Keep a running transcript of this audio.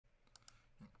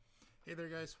Hey there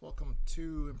guys, welcome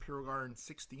to Imperial Garden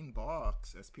 16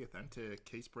 box, SP Authentic,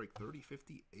 case break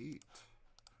 3058.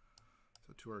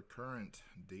 So to our current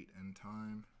date and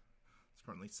time, it's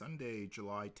currently Sunday,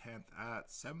 July 10th at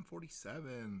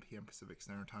 7:47 p.m. Pacific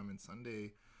Standard Time, and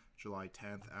Sunday, July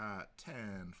 10th at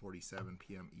 10:47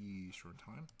 p.m. Eastern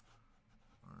Time.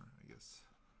 Or I guess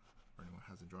for anyone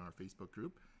who hasn't joined our Facebook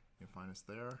group, you can find us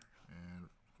there, and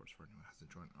of course for anyone who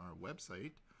hasn't joined our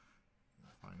website,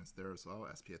 find us there as well.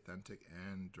 SP Authentic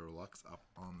and Durlux up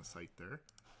on the site there.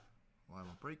 Live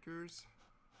on Breakers,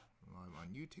 live on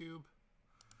YouTube,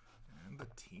 and the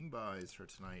team buys for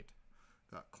tonight.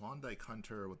 Got Klondike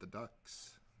Hunter with the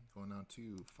Ducks going on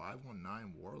to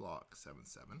 519 Warlock 7-7.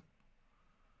 And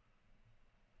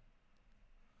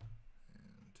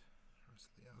the rest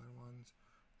of the other ones.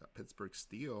 Got Pittsburgh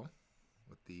Steel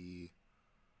with the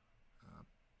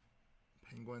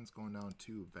Penguins going down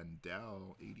to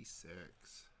Vendel 86.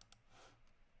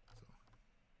 So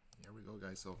here we go,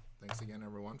 guys. So thanks again,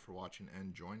 everyone, for watching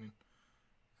and joining,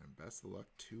 and best of luck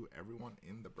to everyone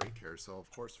in the break here. So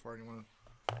of course, for anyone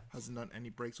who hasn't done any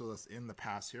breaks with us in the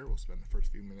past here, we'll spend the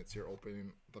first few minutes here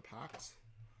opening the packs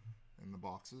and the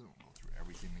boxes. We'll go through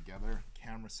everything together.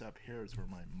 Camera setup here is where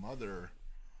my mother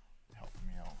helped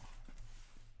me out.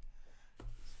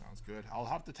 Sounds good. I'll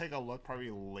have to take a look probably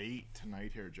late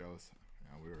tonight here, Joe.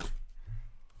 We were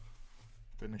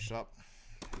finished up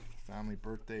family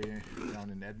birthday down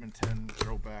in Edmonton,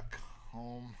 drove back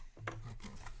home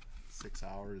 6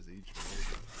 hours each way,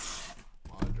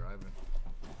 a lot of driving.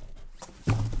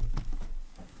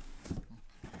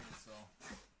 So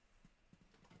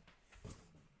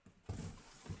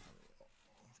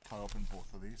cut open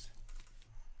both of these.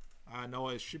 No,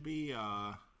 it should be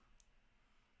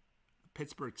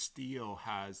Pittsburgh Steel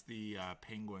has the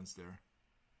Penguins there.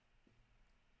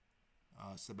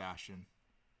 Sebastian.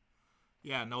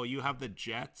 Yeah, no, you have the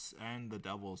Jets and the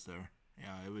Devils there.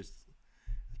 Yeah, it was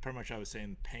pretty much, I was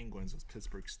saying Penguins was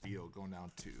Pittsburgh Steel going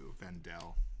down to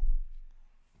Vendel.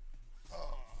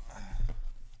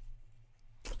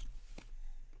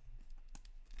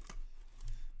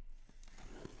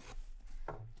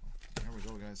 There we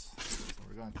go, guys. So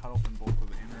we're going to cut open both of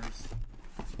the inners.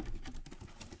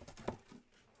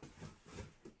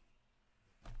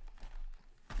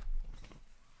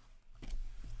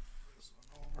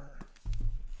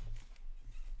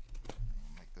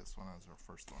 As our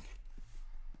first one.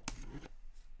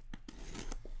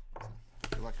 So,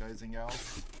 good luck, guys and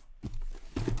gals.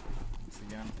 Once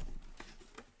again.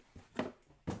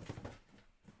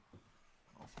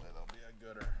 Hopefully that'll be a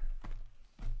gooder.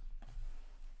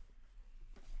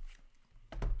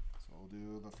 So we'll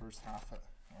do the first half, or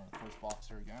the first box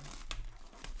here again.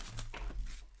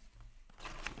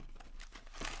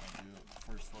 I'll do the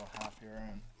first little half here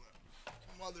and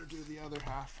let Mother do the other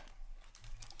half.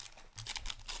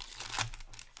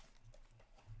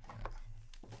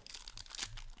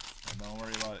 Don't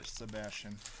worry about it,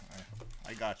 Sebastian.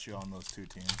 I got you on those two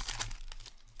teams.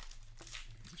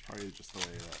 It's probably just the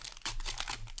way that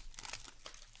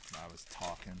I was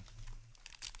talking.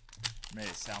 Made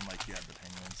it sound like you had the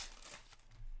Penguins.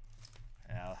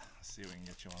 Yeah, let's see if we can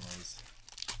get you on those.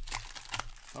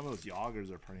 Some of those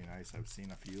Yoggers are pretty nice. I've seen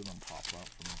a few of them pop up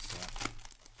from the set.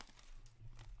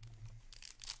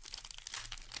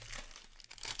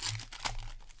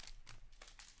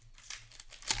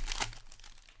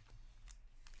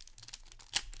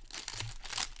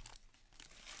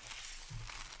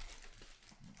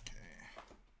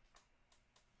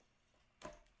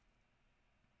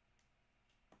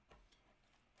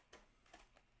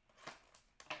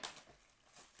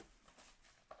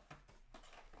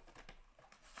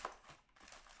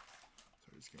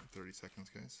 Just give me 30 seconds,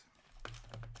 guys.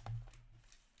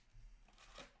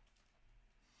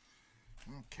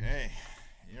 Okay,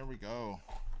 here we go.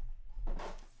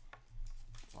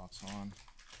 Box on.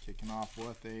 Kicking off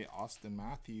with a Austin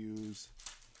Matthews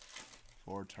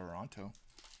for Toronto.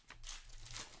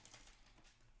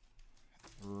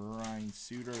 Ryan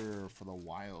Suter for the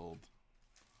Wild.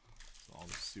 So all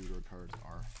the Suter cards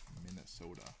are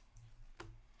Minnesota.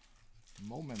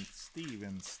 Moment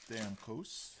Steven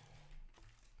Stamkos.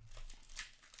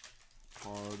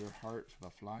 Carter Hart for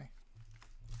the Fly.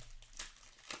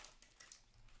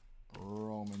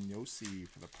 Roman Josi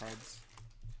for the Preds.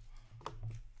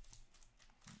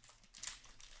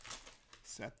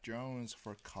 Seth Jones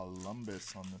for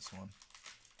Columbus on this one.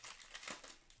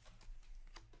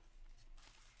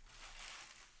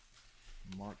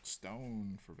 Mark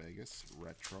Stone for Vegas,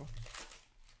 Retro.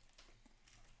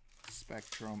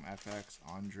 Spectrum FX,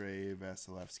 Andrei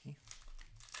Vasilevsky.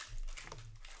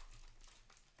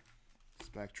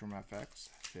 Spectrum FX,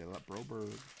 Philip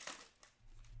Broberg.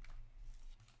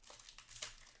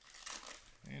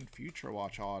 Future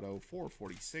Watch Auto,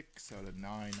 446 out of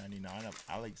 999 of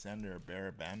Alexander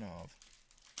Barabanov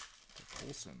to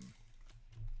Colson.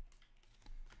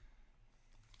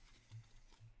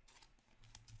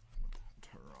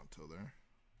 Toronto there.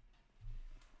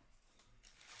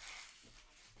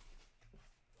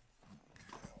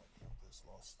 Okay, this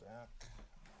little stack.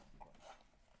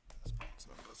 This box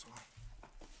up this one.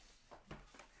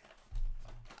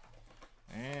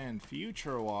 And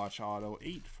Future Watch Auto,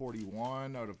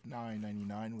 841 out of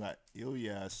 999. We got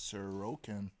Ilya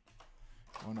Sorokin.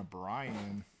 Going to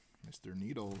Brian, Mr.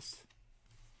 Needles.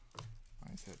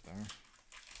 Nice hit there.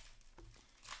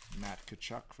 Matt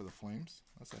Tkachuk for the Flames.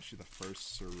 That's actually the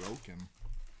first Sorokin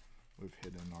we've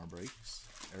hit in our breaks.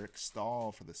 Eric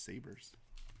Stahl for the Sabres.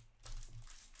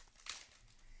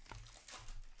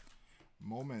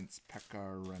 Moments,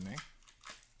 Pekka Rinne.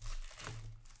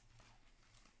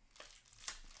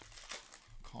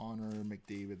 Connor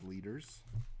McDavid leaders.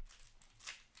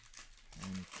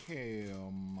 And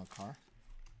Cale Makar.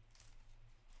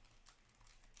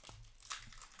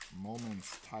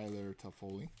 Moments, Tyler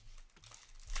Toffoli.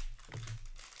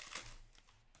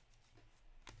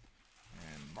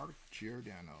 And Mark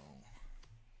Giordano.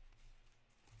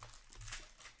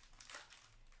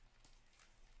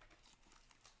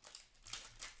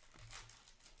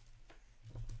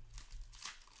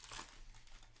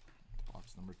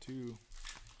 Box number 2.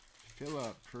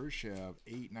 Philip Kurashev,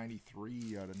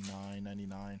 893 out of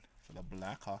 999 for the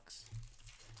Blackhawks.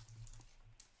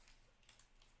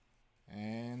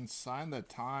 And sign the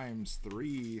times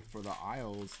 3 for the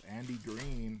Isles. Andy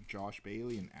Green, Josh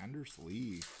Bailey, and Anders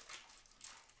Lee.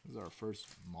 This is our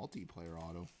first multiplayer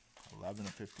auto. 11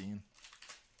 of 15.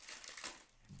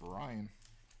 Brian.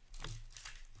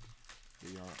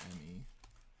 BRNE.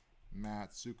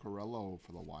 Matt Zuccarello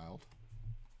for the Wild.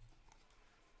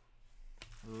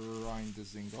 Ryan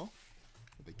Dzingel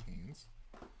for the Canes.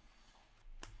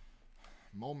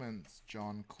 Moments,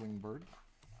 John Klingberg.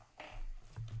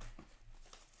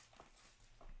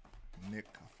 Nick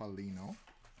Foligno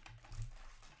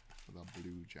for the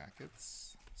Blue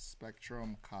Jackets.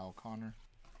 Spectrum, Kyle Connor.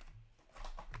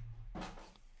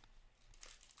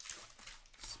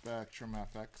 Spectrum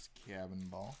FX, Kevin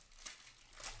Ball.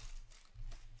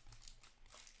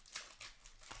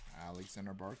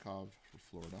 Alexander Barkov for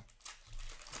Florida.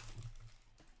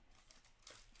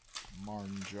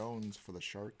 Martin Jones for the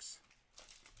Sharks.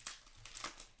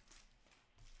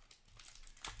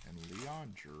 And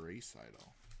Leon Draisaitl.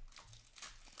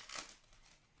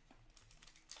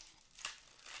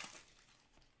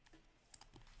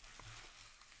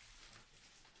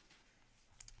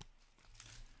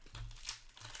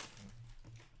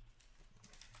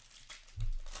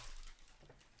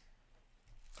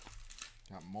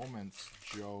 Got Moments,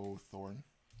 Joe Thornton.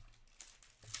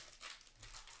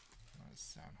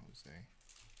 San Jose.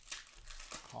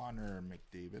 Connor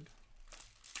McDavid.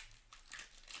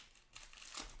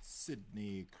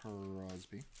 Sidney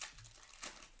Crosby.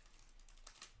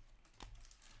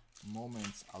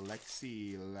 Moments,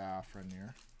 Alexi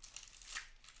Lafreniere.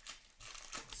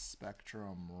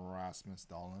 Spectrum, Rasmus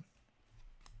Dahlin.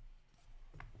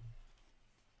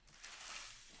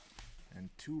 And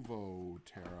Tuvo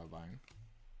Teravainen.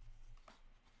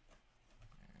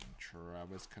 And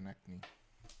Travis Konecny.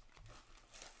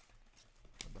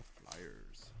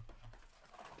 Flyers.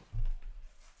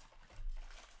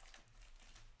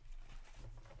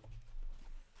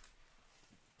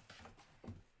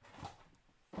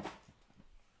 I'm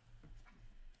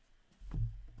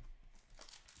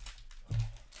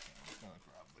gonna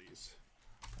grab these.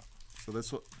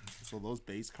 So those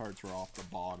base cards were off the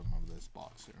bottom of this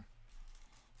box here.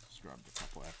 Just grabbed a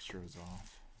couple extras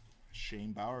off.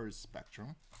 Shane Bowers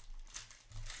Spectrum.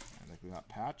 I think we got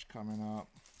Patch coming up.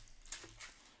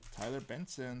 Tyler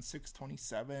Benson,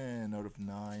 627 out of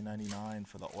 999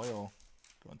 for the Oil.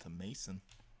 Going to Mason.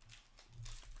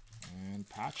 And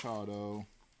Patch Auto.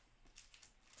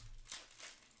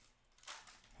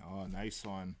 Oh, nice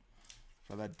one.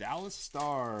 For the Dallas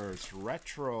Stars,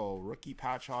 Retro Rookie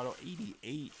Patch Auto,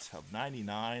 88 of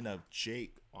 99 of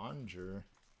Jake Onger.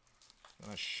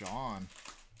 And a Sean.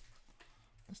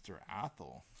 Mr.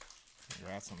 Athol.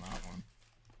 Congrats on that one.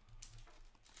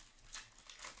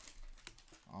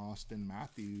 Austin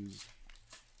Matthews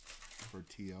for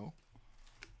T.O.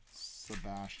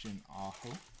 Sebastian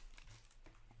Aho.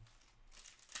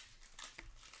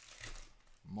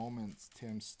 Moments,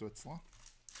 Tim Stutzla.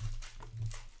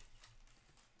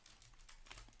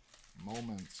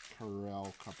 Moments,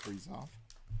 Kirill Kaprizov.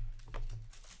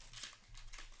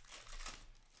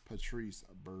 Patrice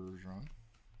Bergeron.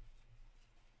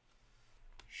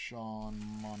 Sean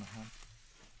Monahan.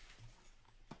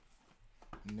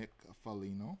 Nick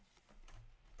Foligno.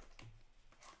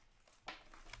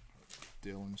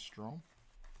 Dylan Strome.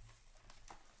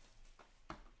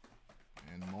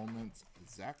 And Moments,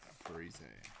 Zach Parise.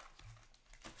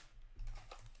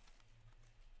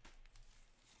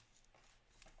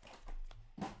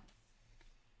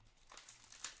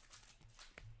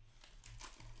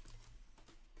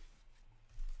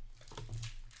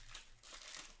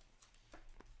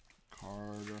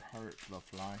 Carter Hart, the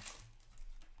Fly.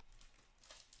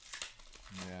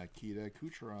 Yeah, Nikita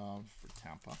Kucherov for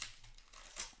Tampa.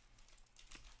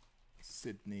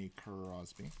 Sidney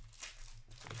Crosby.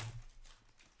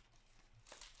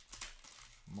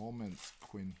 Moments,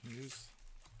 Quinn Hughes.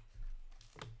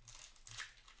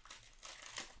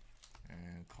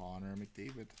 And Connor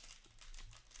McDavid.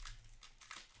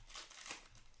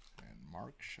 And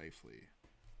Mark Scheifele.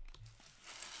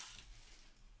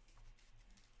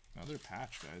 Another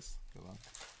patch, guys. Good luck.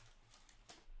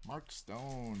 Mark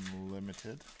Stone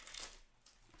Limited.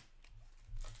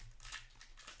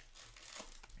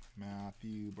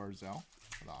 Matthew Barzal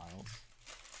for the Isles.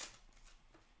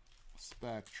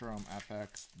 Spectrum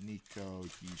FX Nico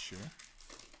Hischier.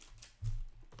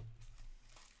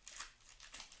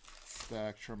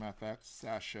 Spectrum FX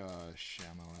Sasha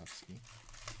Shamilevsky.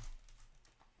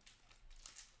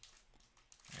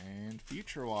 And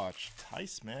Future Watch Ty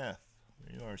Smith.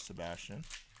 There you are, Sebastian.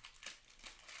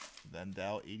 Then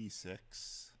Dow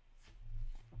 86.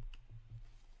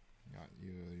 Got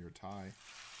you your tie.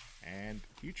 And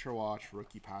Future Watch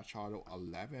Rookie Patch Auto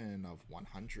 11 of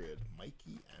 100.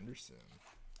 Mikey Anderson.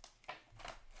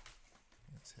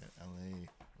 Let's hit LA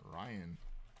Ryan.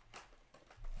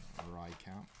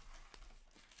 Rycamp.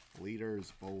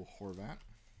 Leaders Bo Horvat.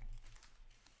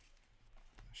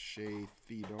 Shea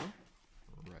Theodore.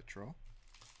 Retro.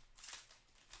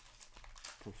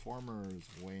 Performers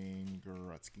Wayne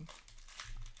Gretzky.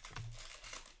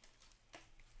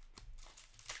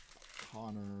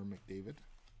 Connor McDavid.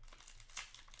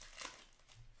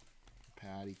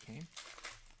 Patty Kane.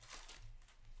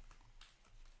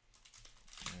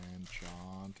 And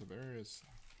John Tavares.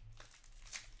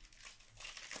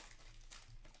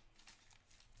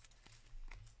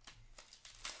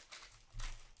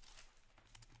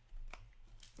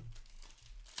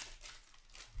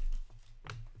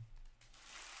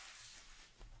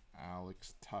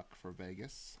 Alex Tuck for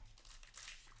Vegas.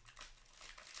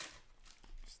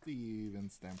 Steven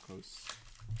Stamkos.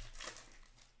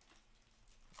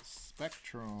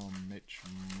 Spectrum Mitch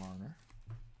Marner.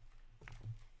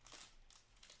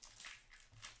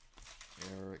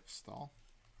 Eric Stahl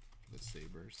for the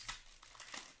Sabres.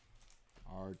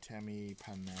 Artemi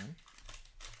Panarin.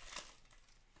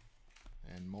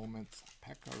 And Moments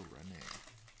Pekka Rinne.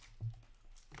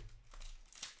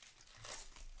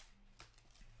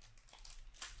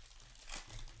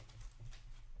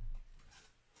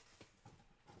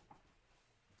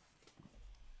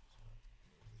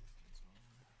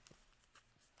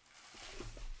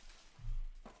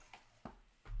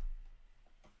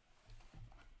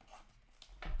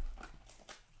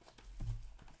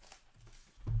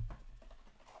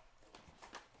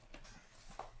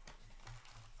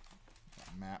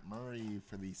 Matt Murray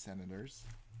for the Senators.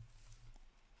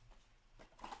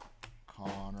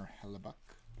 Connor Hellebuck.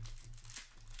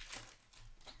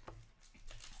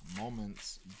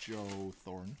 Moments, Joe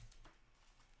Thornton.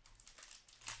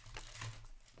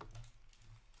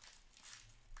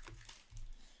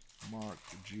 Mark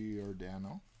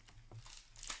Giordano.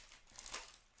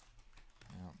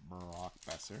 Brock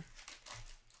Besser.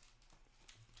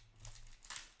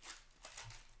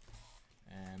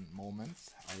 And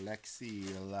Moments, Alexi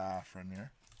Lafreniere.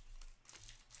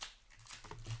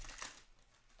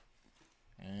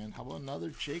 And how about another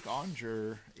Jake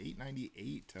Onger,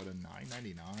 898 out of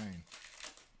 999.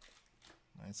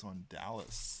 Nice one,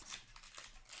 Dallas.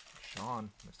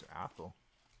 Sean, Mr. Athel.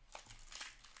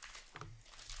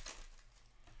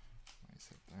 Nice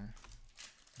hit there.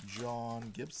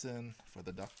 John Gibson for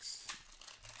the Ducks.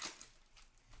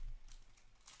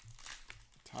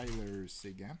 Tyler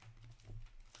Seguin.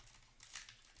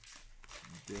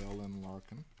 Dalen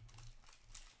Larkin.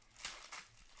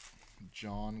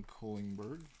 John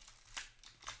Kollingberg.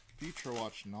 Future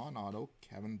Watch non-auto,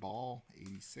 Kevin Ball,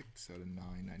 86 out of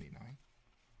 999.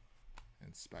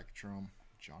 And Spectrum,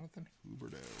 Jonathan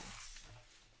Huberdeau.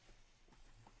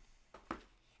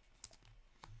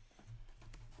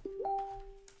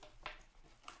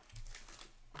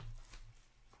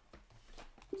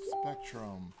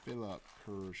 Spectrum, Philip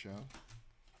Kurashev.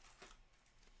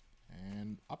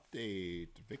 And Update,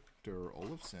 Victor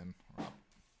Olofsson, or up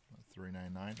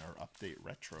 399, or Update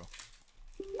Retro.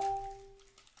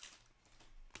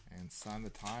 And Sign the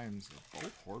Times of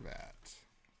both Horvat.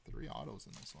 3 autos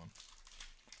in this one.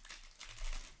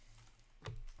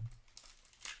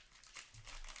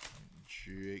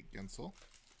 Jake Gensel.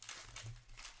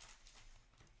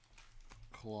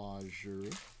 Claude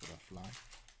Giroux for the Fly.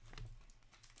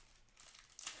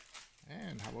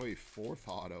 And how about a 4th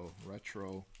auto,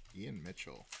 retro, Ian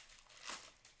Mitchell.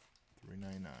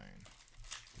 $3.99.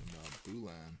 And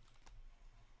Boulan.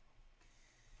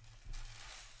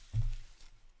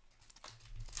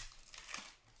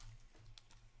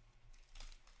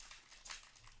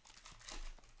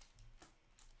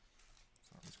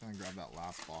 So I'm just going to grab that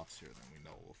last box here, then we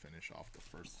know we'll finish off the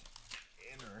first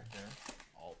inner here.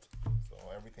 Alt. So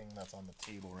everything that's on the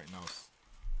table right now is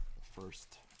the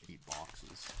first 8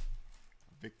 boxes.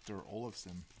 Victor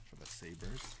Olofsson for the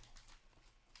Sabres.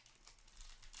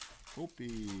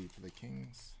 Kopi for the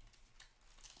Kings.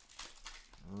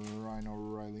 Ryan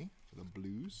O'Reilly for the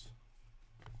Blues.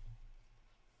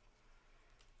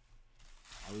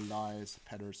 Elias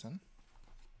Pettersson.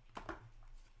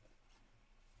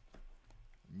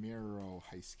 Miro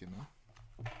Heiskanen.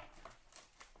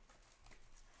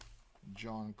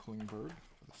 John Klingberg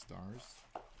for the Stars.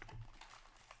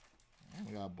 And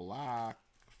we got black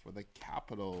for the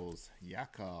Capitals,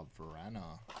 Jakub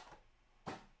Vrana.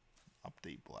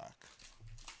 Update black.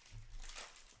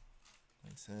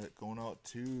 Nice hit. Going out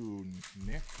to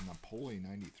Nick Napoli,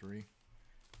 93.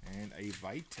 And a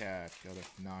Vitek out of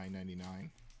 9.99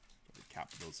 for the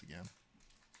Capitals again.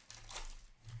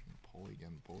 Napoli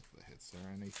again, both the hits there.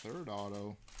 And a 3rd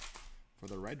auto for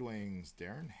the Red Wings,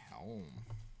 Darren Helm.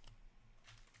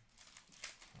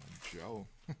 Joe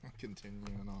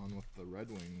continuing on with the Red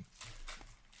Wing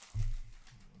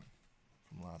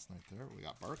from last night there. We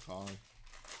got Barkov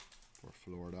for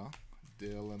Florida.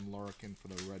 Dylan Larkin for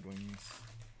the Red Wings.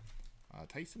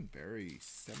 Tyson Berry,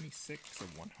 76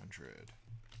 of 100.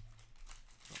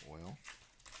 The Oil.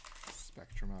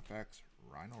 Spectrum FX,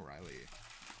 Ryan O'Reilly.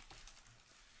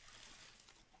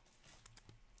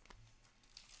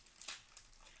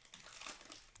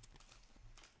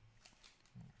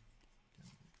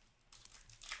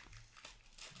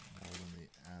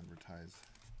 Advertise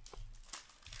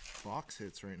box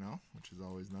hits right now, which is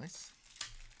always nice.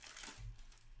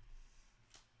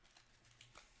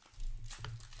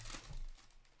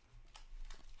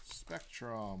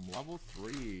 Spectrum level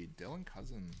 3, Dylan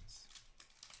Cousins.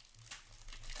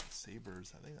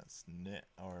 Sabres, I think that's Nick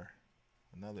or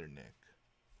another Nick.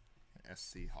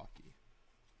 SC Hockey.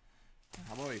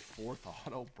 How about a 4th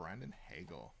auto, Brandon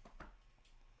Hagel.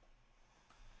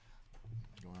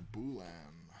 Going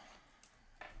Boulan.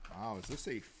 Wow, is this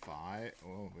a 5?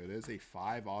 Oh, it is a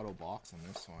 5 auto box on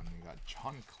this one. You got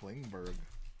John Klingberg.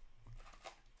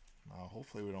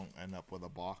 Hopefully we don't end up with a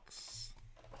box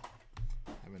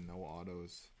having no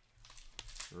autos.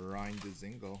 Ryan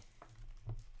Dzingel.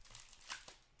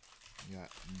 You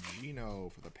got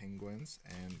Gino for the Penguins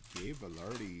and Gabe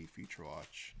Velarde Future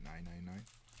Watch, 9.99.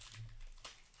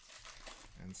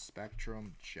 And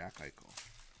Spectrum Jack Eichel.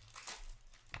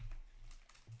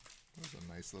 There's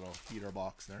a nice little heater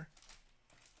box there.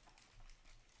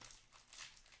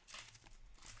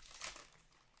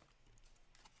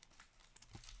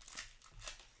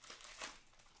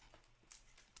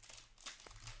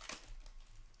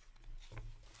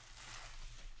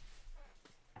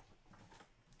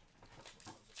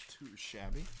 Too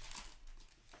shabby.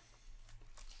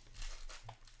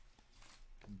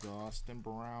 Dustin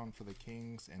Brown for the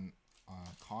Kings and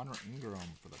Connor Ingram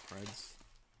for the Preds.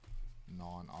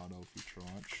 Non-auto feature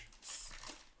watch.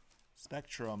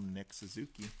 Spectrum Nick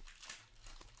Suzuki.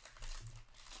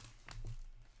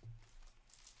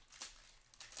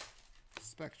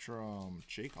 Spectrum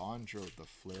Jake Andro with the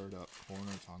flared up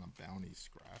corners on a bounty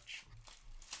scratch.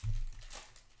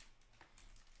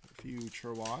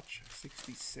 Future watch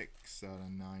 66 out of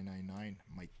 999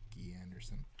 Mikey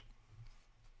Anderson.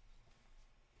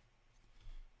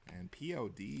 And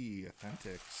POD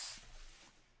Authentics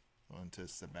going to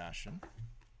Sebastian.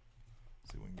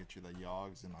 See if we can get you the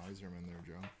Yogs and Iserman there,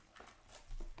 Joe.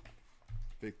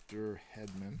 Victor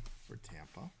Hedman for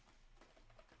Tampa.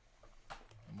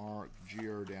 Mark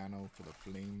Giordano for the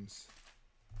Flames.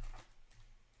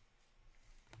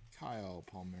 Kyle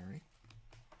Palmieri.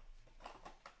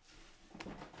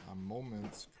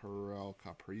 Moments Kirill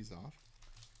Kaprizov.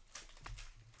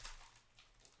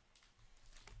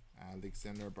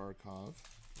 Alexander Barkov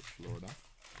for Florida.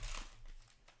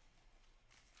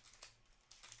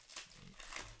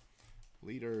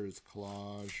 Leaders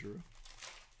Claude Giroux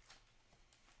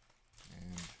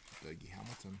and Dougie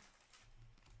Hamilton.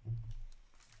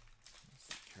 That's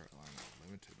the Carolina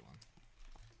Limited one.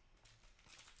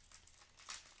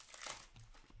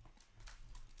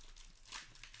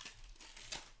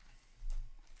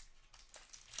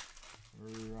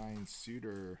 Ryan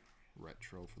Suter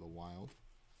retro for the Wild.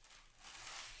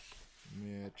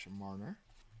 Mitch Marner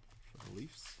for the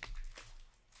Leafs.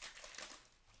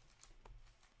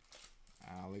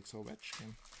 Alex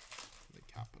Ovechkin for the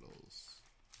Capitals.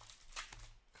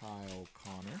 Kyle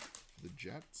Connor for the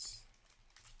Jets.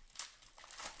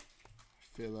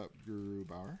 Philip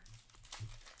Grubauer.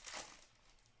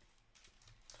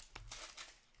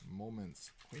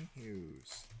 Moments, Quinn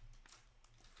Hughes.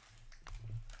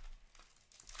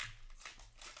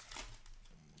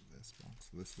 This box.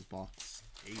 This is box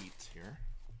 8 here.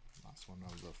 Last one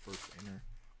of the first inner.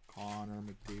 Connor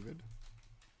McDavid.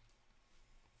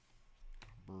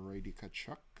 Brady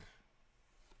Tkachuk.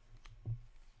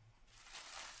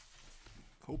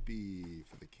 Kopi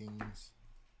for the Kings.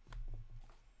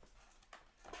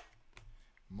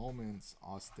 Moments,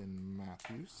 Austin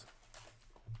Matthews.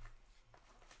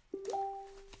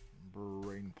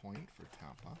 Brain Point for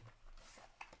Tampa.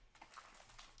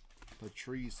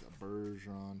 Patrice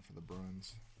Bergeron for the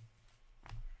Bruins.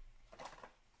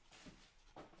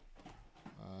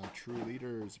 True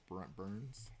Leaders, Brent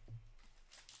Burns.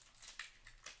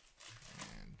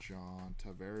 And John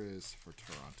Tavares for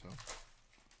Toronto.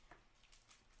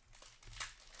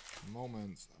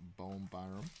 Moments, Bohm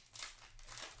Byram.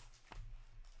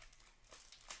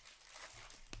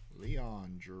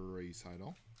 Leon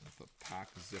Draisaitl with a pack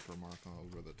zipper mark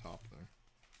over the top there.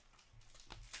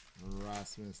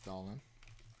 Rasmus Dahlin.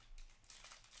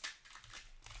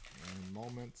 And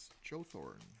Moments, Joe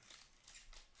Thornton.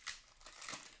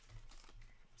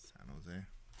 San Jose.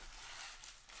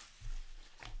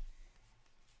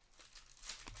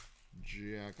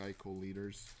 Jack Eichel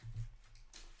Leaders.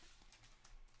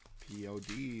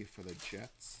 POD for the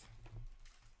Jets.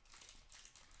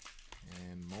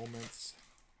 And Moments,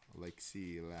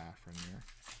 Alexi Lafreniere.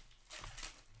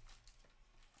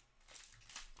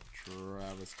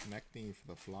 Travis Konechny for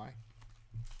the Fly.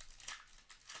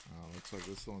 Looks like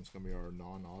this one's going to be our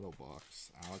non-auto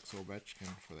box. Alex Ovechkin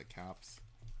for the Caps.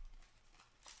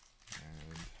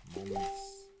 And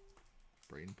Moments,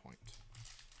 Braden Point.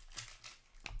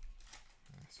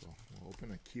 So we'll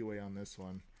open a QA on this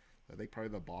one. I think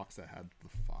probably the box that had the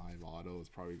 5 autos is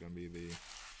probably going to be the...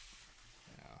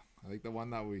 Yeah, I think the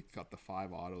one that we got the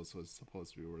 5 autos was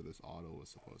supposed to be where this auto was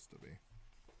supposed to be.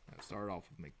 Yeah, it started off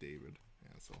with McDavid.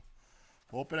 Yeah, so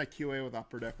we'll open a QA with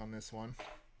Upper Deck on this one.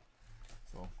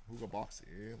 So, Hugo Box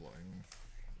Eling.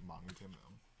 Mountain.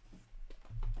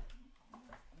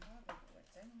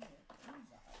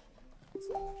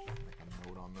 So, make a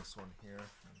note on this one here.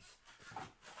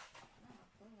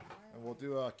 And we'll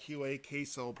do a QA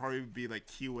case, so it'll probably be like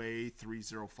QA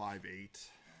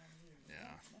 3058.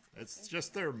 Yeah, it's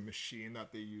just their machine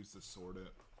that they use to sort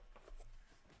it.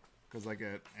 Because like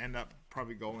it end up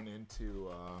probably going into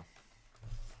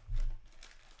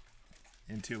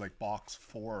like box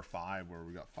 4 or 5 where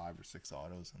we got 5 or 6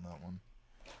 autos in that one.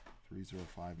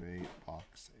 3058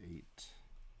 box 8.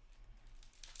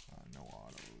 No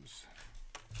autos.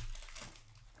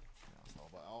 Yeah, so,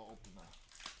 but I'll open the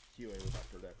QA with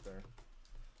Upper Deck there.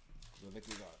 I think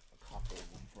we got a couple of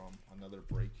them from another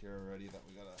break here already that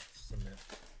we gotta submit.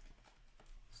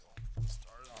 So we'll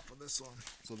start off with this one.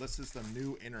 So this is the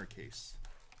new inner case.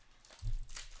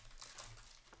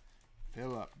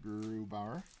 Philip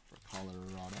Grubauer for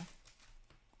Colorado.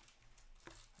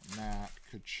 Matt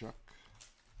Tkachuk.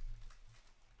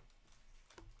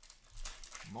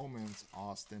 Moments,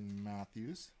 Austin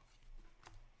Matthews.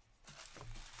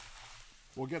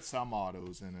 We'll get some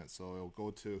autos in it, so it'll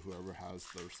go to whoever has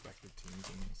the respective teams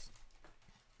in this.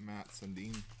 Matt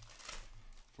Sundin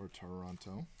for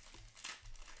Toronto.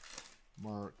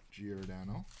 Mark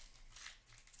Giordano.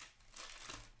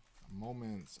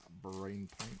 Moments, Brain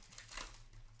Point.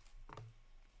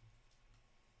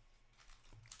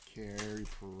 Carey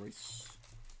Price.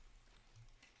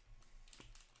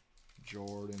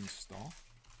 Jordan Stahl.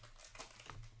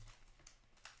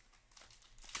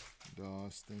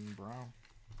 Dustin Brown.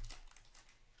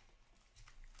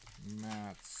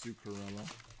 Matt Zuccarello.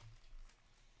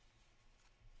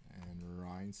 And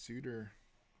Ryan Suter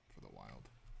for the Wild.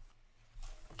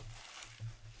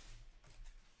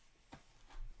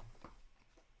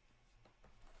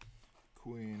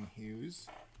 Quinn Hughes.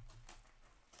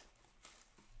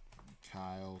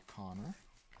 Kyle Connor.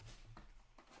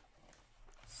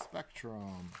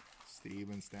 Spectrum,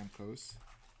 Steven Stamkos.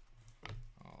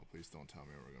 Oh, please don't tell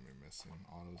me we're going to be missing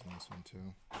autos in this one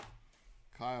too.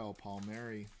 Kyle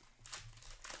Palmieri.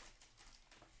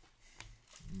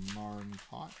 Martin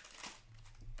Pot.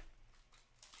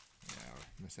 Yeah,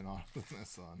 we're missing autos in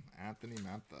this one. Anthony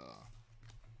Mantha.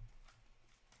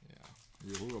 Yeah,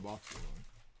 Hugo Box.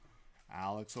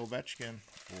 Alex Ovechkin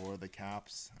for the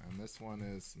Caps. And this one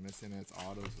is missing its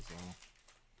autos as well.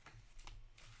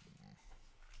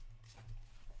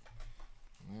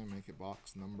 And make it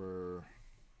box number...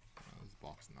 this is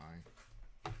box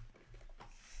 9.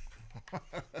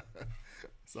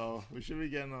 So we should be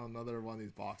getting another one of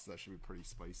these boxes that should be pretty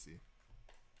spicy.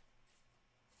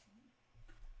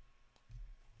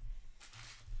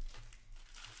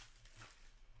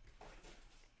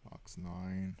 Box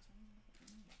 9.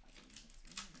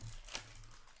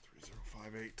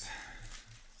 3058.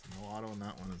 No auto in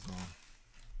that one as well.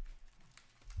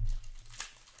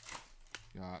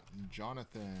 Got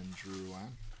Jonathan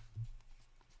Drouin,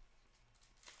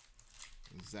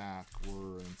 Zach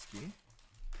Werenski,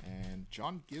 and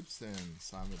John Gibson,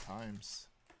 Simon Times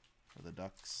for the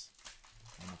Ducks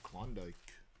on the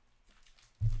Klondike.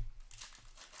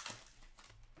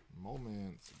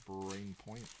 Moments, Brain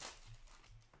Point.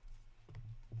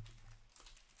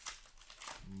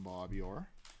 Bobby Orr.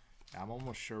 Yeah, I'm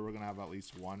almost sure we're going to have at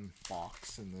least one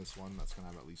box in this one that's going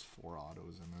to have at least 4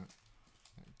 autos in it.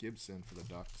 Gibson for the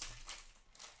Ducks.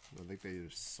 I think they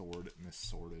just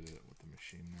missorted it with the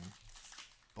machine there.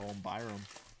 Bowen Byram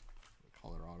for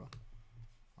Colorado.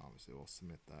 Obviously, we'll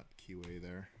submit that QA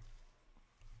there.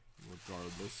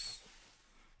 Regardless.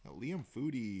 Now, Liam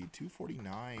Foodie,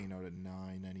 249 out of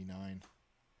 999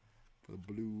 for the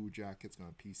Blue Jackets,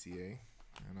 going to PCA.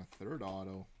 And a third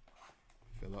auto.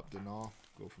 Philip Denault,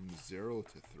 go from 0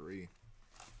 to 3.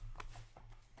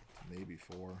 To maybe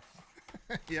 4.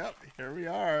 Yep, here we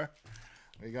are.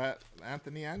 We got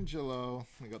Anthony Angelo.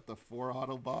 We got the 4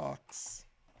 auto box.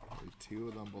 2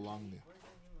 of them belong to,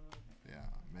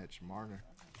 Mitch Marner.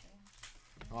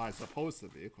 Oh, it's supposed to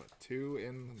be. Put 2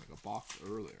 in like a box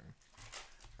earlier.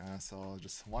 So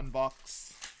just 1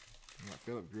 box. We got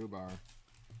Philip Grubauer.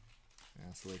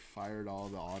 Yeah, so they fired all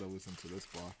the autos into this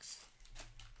box.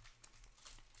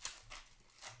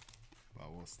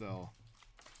 But we'll still,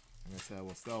 like I said,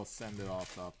 we'll still send it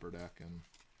off the upper deck and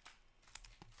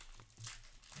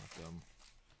let them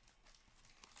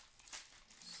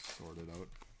sort it out.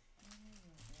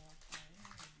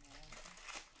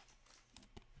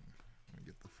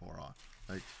 Get the 4 on.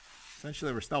 Like,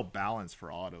 essentially, we're still balanced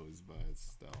for autos, but it's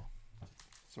still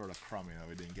sort of crummy that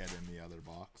we didn't get in the other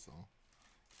box. So,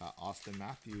 Austin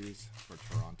Matthews for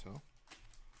Toronto.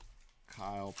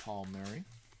 Kyle Palmieri.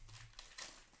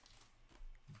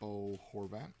 Bo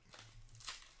Horvat.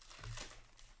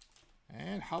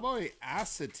 And how about a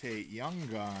acetate young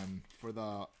gun for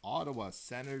the Ottawa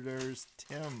Senators,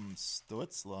 Tim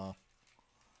Stützle.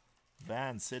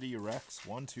 Van City Rex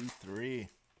 1, 2, 3.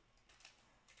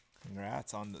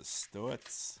 Congrats on the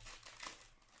Stutz.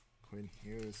 Quinn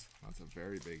Hughes, that's a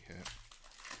very big hit.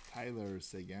 Tyler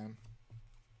Seguin.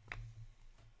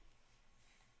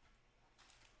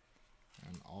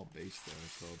 And all base there,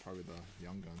 so probably the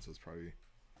young guns was probably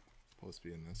supposed to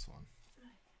be in this one.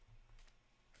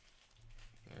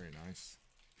 Very nice.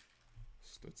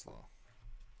 Stützle.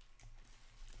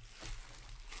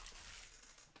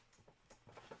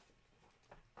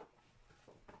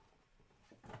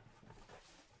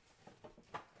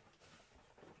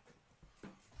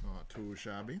 Not too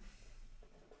shabby.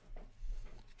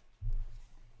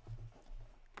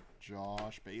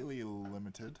 Josh Bailey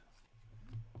Limited.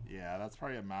 Yeah, that's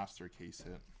probably a master case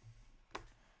hit.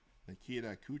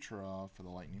 Nikita Kucherov for the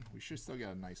Lightning. We should still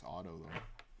get a nice auto though.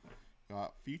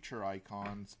 Got feature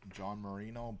icons: John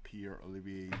Marino,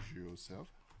 Pierre-Olivier Joseph.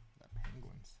 That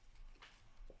Penguins.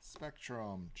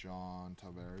 Spectrum: John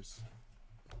Tavares.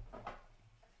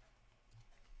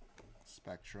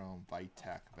 Spectrum: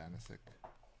 Vitek Vanecek.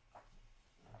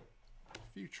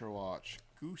 Future Watch: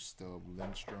 Gustav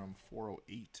Lindstrom,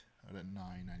 408 out of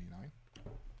 999.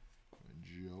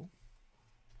 Joe.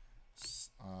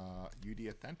 UD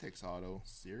Authentics auto,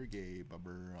 Sergei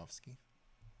Bobrovsky.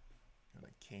 Got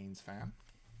a Canes fan.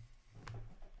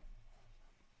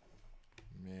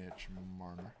 Mitch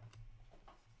Marner.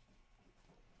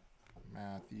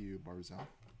 Matthew Barzal.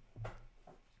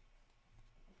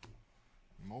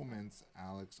 Moments,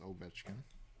 Alex Ovechkin.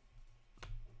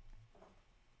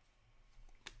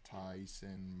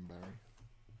 Tyson Barrie.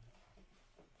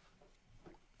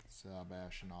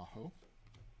 Sebastian Aho.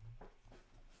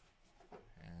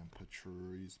 And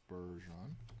Patrice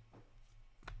Bergeron.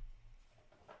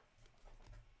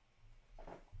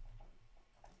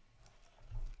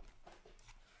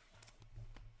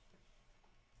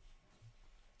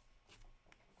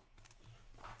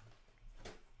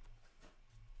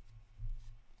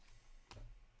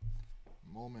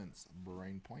 Moments,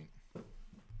 Brain Point.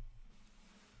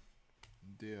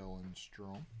 Dylan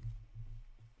Strome.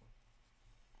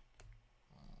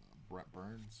 Brett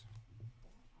Burns.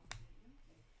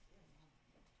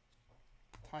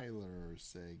 Tyler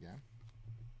Seguin.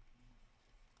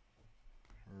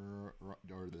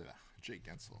 Jake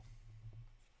Gensel.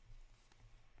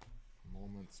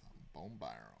 Moments, Bone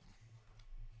Byram.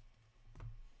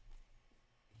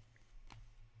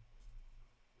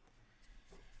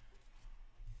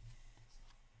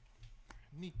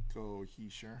 Nico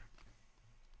Hischier.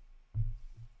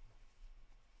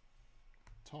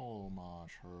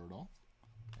 Tomas Hertl.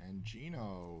 And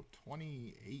Gino,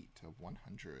 28 of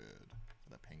 100 for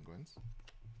the Penguins.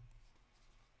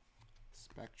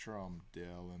 Spectrum,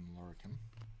 Dylan Larkin.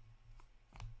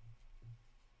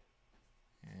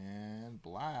 And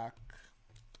black,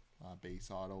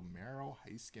 base auto, Miro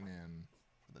Heiskanen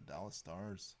for the Dallas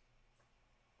Stars.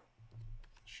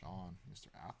 Sean, Mr.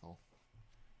 Athel.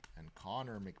 And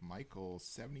Connor McMichael,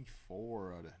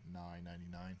 74 out of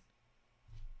 999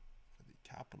 for the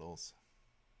Capitals.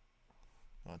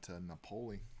 To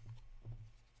Napoli.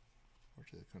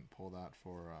 Fortunately, they couldn't pull that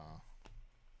for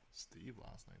Steve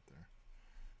last night there.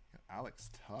 Got Alex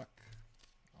Tuck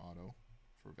auto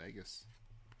for Vegas.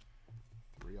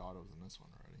 3 autos in this one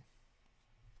already.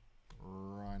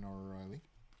 Ryan O'Reilly.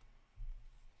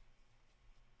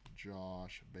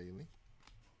 Josh Bailey.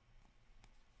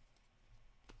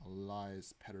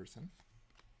 Elias Pettersson.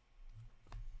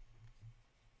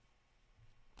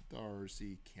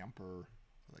 Darcy Kemper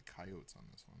for the Coyotes on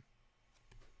this one.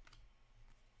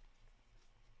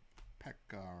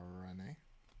 Pekka Rinne.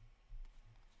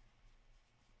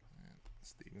 And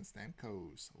Steven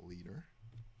Stamkos, leader.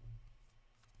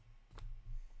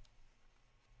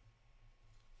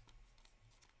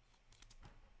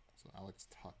 So Alex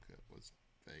Tuck, it was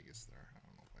Vegas there. I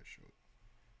don't know if I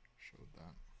showed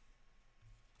that.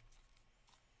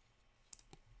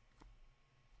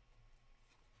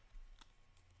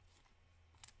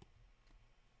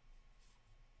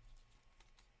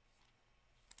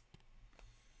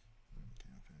 Okay,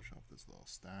 I'll finish off this little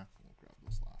stack. We'll grab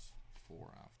those last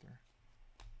 4 after.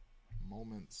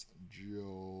 Moments,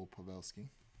 Joe Pavelski.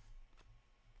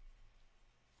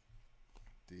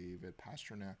 David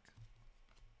Pastrnak.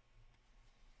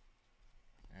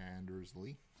 Anders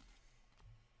Lee.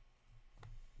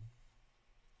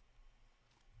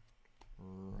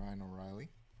 Ryan O'Reilly.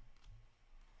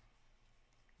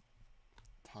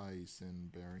 Tyson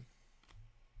Berry.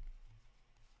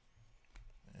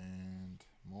 And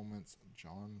moments,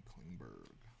 John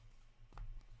Klingberg.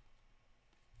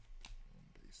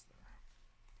 And base there.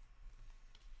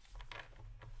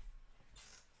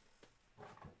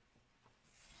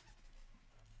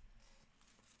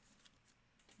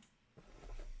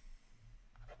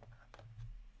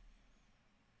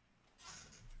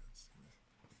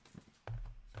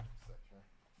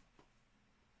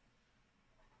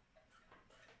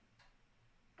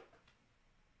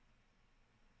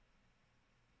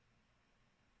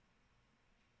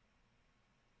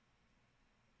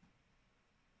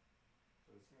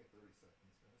 Just give me 30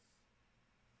 seconds, guys.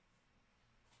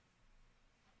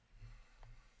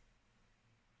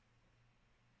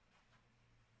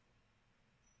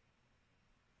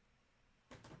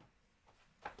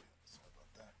 Sorry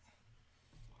about that.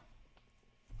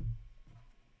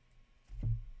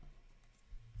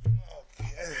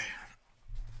 Okay.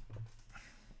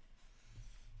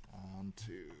 On to,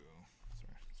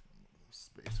 sorry, just gonna move those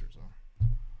spacers on.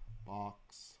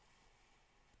 Box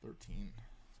 13.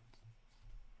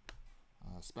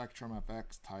 Spectrum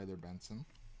FX, Tyler Benson.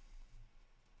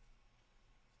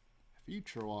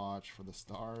 Future Watch for the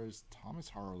Stars, Thomas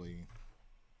Harley.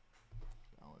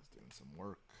 Dallas doing some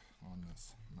work on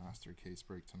this master case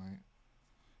break tonight.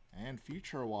 And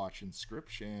Future Watch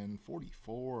Inscription,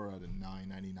 44 out of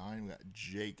 999. We got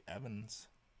Jake Evans.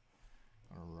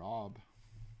 Rob.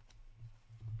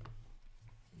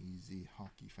 Easy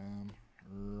Hockey Fam.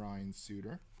 Ryan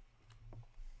Suter.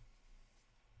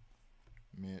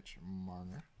 Mitch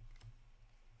Marner.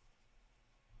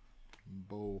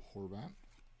 Bo Horvat.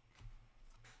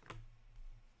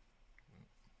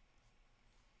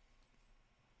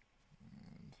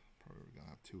 And probably we're going to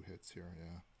have 2 hits here,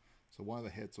 yeah. So one of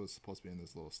the hits was supposed to be in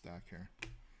this little stack here.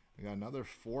 We got another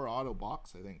 4 auto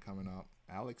box, I think, coming up.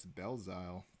 Alex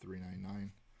Belzile,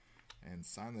 399. And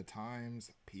Sign the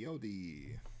Times,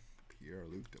 POD.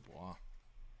 Pierre-Luc Dubois.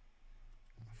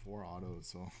 4 autos,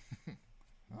 so...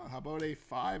 Oh, how about a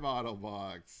 5 auto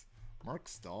box? Mark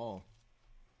Stahl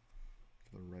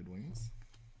for the Red Wings.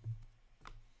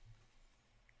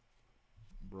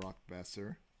 Brock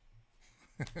Besser.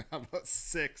 How about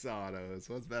 6 autos?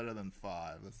 What's better than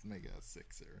 5? Let's make it a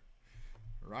 6er.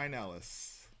 Ryan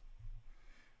Ellis.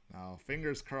 Now,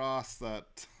 fingers crossed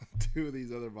that 2 of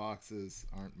these other boxes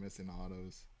aren't missing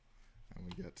autos. And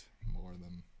we get more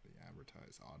than the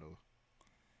advertised auto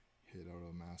Hit out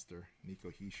of master Nico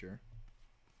Hischier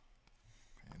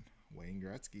and Wayne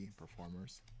Gretzky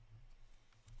performers.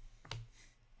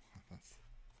 That's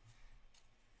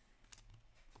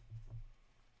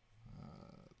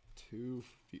three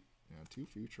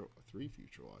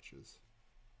future watches.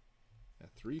 Yeah,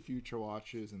 3 future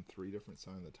watches and 3 different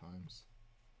sign of the times.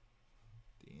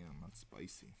 Damn, that's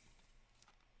spicy.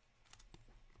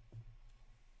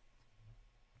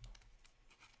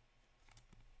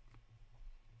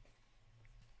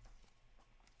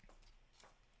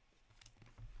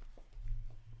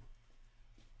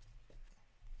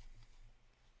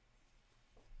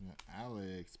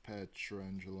 Alex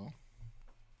Pietrangelo,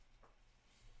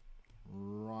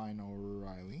 Ryan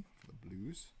O'Reilly for the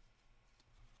Blues,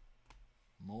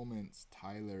 Moments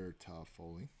Tyler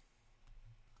Toffoli,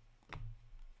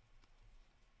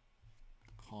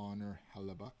 Connor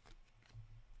Hellebuck,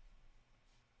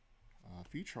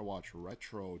 Future Watch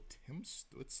Retro Tim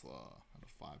Stützle out of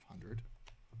 500,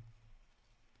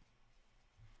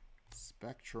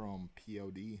 Spectrum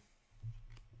POD.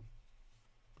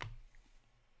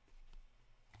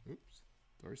 Oops,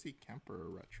 Darcy Kemper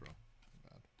retro.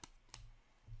 Bad.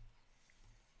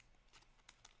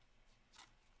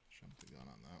 Jumped the gun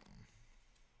on that one.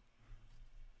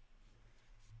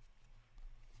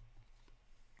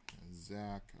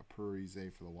 Zach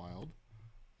Parise for the Wild.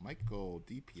 Michael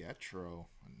DiPietro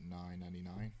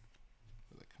 $9.99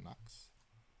 for the Canucks.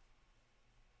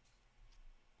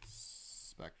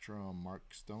 Spectrum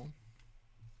Mark Stone.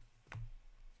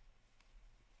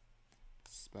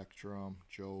 Spectrum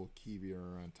Joe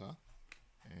Kiviranta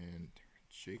and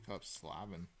Jacob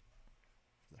Slavin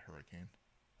for the Hurricane.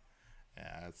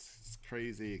 Yeah, it's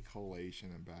crazy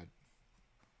collation and bad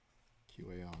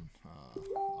QA on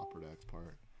Upper Deck's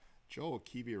part. Joe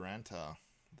Kiviranta,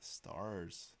 the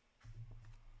Stars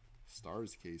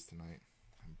case tonight.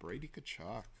 And Brady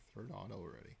Tkachuk, 3rd auto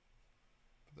already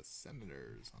for the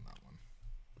Senators on that one.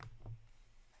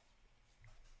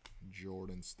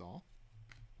 Jordan Stahl.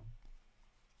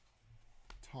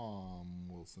 Tom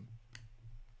Wilson.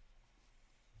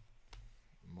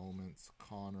 Moments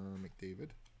Connor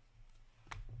McDavid.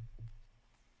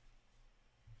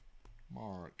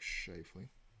 Mark Scheifele.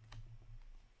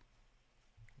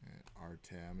 And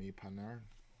Artemi Panarin.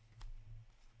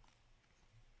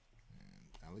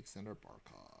 And Alexander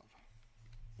Barkov.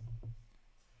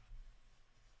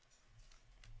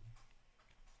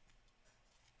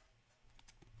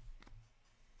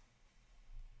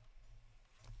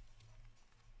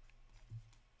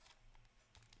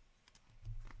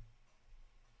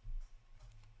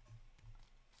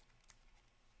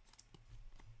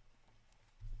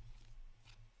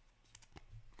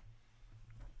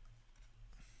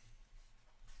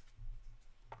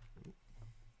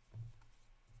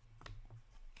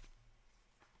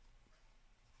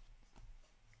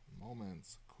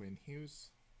 Moments Quinn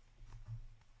Hughes,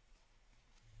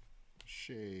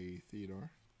 Shea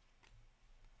Theodore,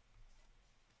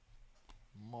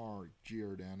 Mark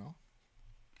Giordano.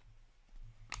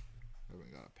 I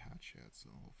haven't got a patch yet, so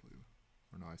hopefully,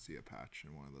 or no, I see a patch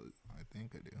in one of those. I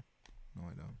think I do. No,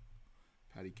 I don't.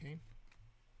 Patty Kane,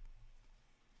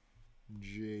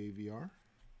 JVR,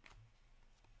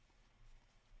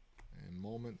 and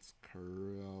Moments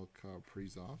Kirill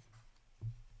Kaprizov.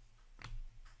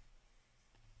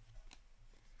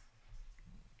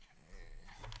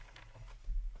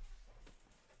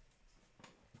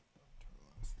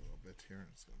 Here,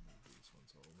 it's gonna move these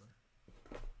ones over.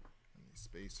 And these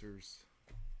spacers.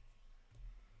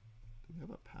 Do we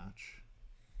have a patch?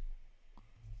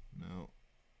 No.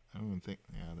 I don't even think,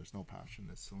 yeah, there's no patch in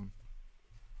this one.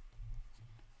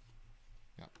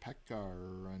 Got Pekka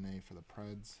Rinne for the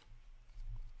Preds.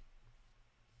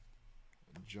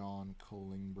 John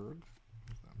Kollingberg.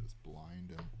 I'm just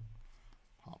blind and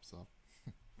pops up.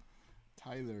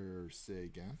 Tyler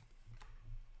Seguin.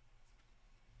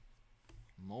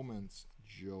 Moments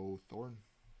Joe Thornton.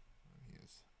 He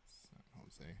is San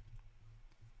Jose.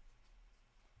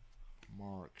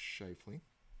 Mark Scheifele.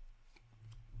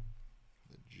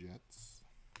 The Jets.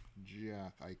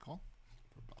 Jack Eichel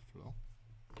for Buffalo.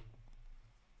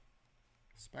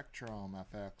 Spectrum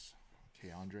FX.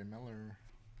 K'Andre Miller.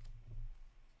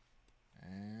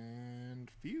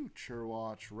 And Future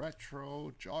Watch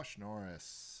Retro Josh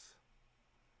Norris.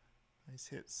 Nice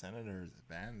hit, Senators.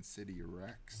 Van City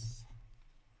Rex.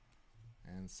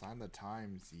 And Sign the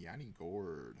Times, Yanni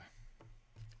Gourde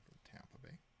for Tampa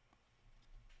Bay.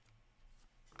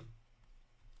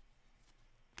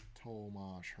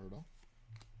 Tomas Hertl.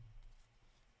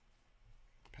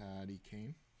 Patty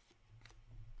Kane.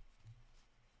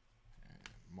 And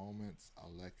Moments,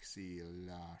 Alexi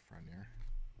Lafreniere.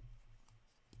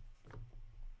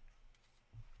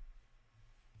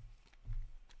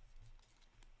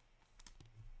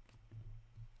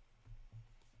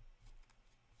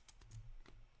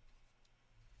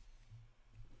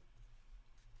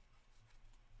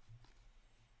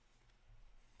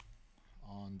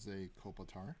 Anze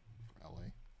Kopitar for LA.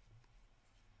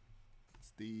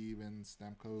 Steven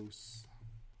Stamkos.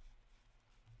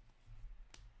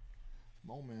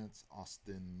 Moments,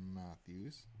 Austin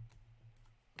Matthews.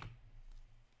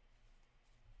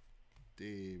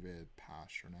 David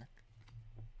Pastrnak.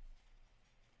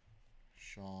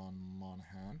 Sean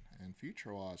Monahan. And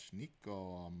Future Watch,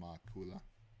 Nico Makula.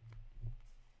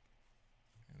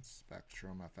 And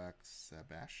Spectrum FX,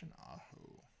 Sebastian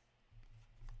Aho.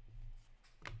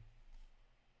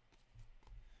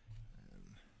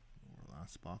 And our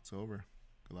last box over.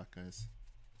 Good luck, guys.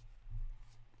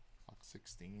 Box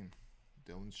 16.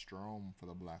 Dylan Strome for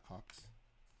the Blackhawks.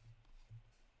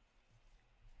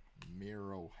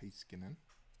 Miro Heiskanen.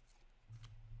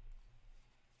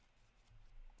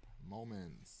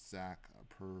 Moments, Zach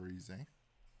Parise.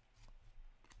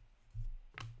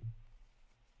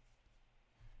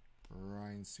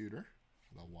 Ryan Suter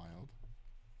for the Wild.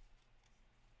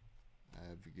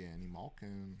 Evgeny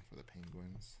Malkin for the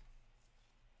Penguins.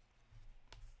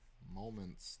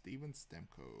 Moments, Steven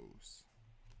Stamkos.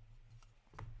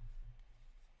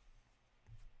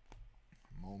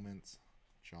 Moments,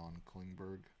 John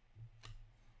Klingberg.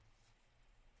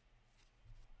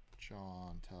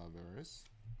 John Tavares.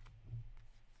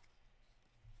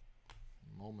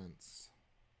 Moments,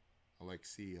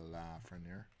 Alexei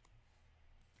Lafreniere.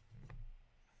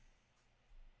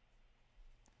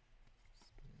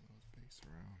 Spinning those base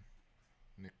around.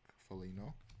 Nick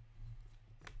Foligno.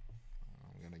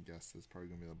 I'm going to guess this is probably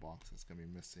going to be the box that's going to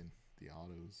be missing the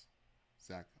autos.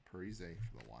 Zach Parise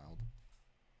for the Wild.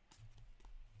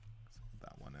 So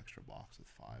that one extra box with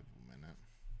 5 of them in it.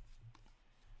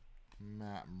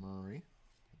 Matt Murray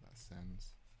for the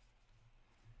Sens.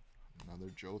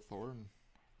 Another Joe Thornton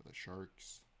for the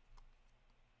Sharks.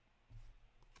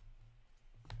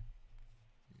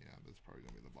 Yeah, that's probably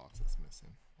going to be the box that's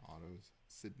missing. Autos.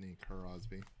 Sidney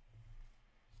Crosby.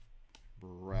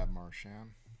 Brad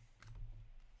Marchand.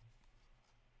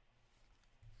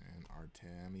 And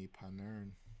Artemi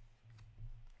Panarin.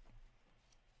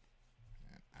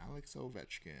 And Alex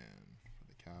Ovechkin for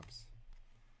the Caps.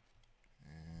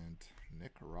 And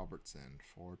Nick Robertson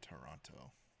for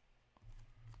Toronto.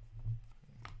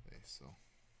 Okay, so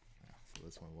yeah, so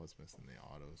this one was missing the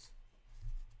autos.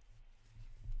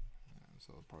 And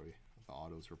so probably the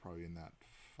autos were probably in that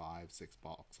 5-6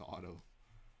 box auto.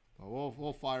 But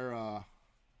we'll fire another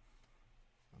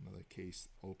case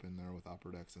open there with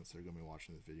Upper Deck since they're gonna be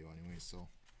watching this video anyway. So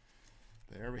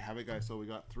there we have it, guys. So we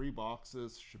got 3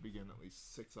 boxes. Should be getting at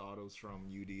least 6 autos from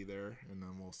UD there, and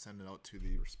then we'll send it out to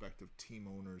the respective team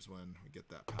owners when we get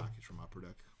that package from Upper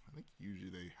Deck. I think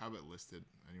usually they have it listed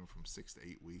anywhere from 6 to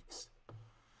 8 weeks.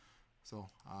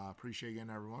 So appreciate again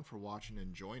everyone for watching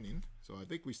and joining. So I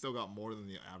think we still got more than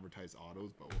the advertised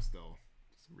autos, but we'll still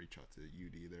just reach out to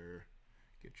UD there,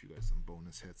 get you guys some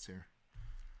bonus hits here.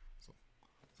 So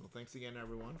thanks again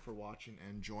everyone for watching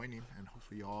and joining, and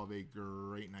hopefully you all have a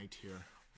great night here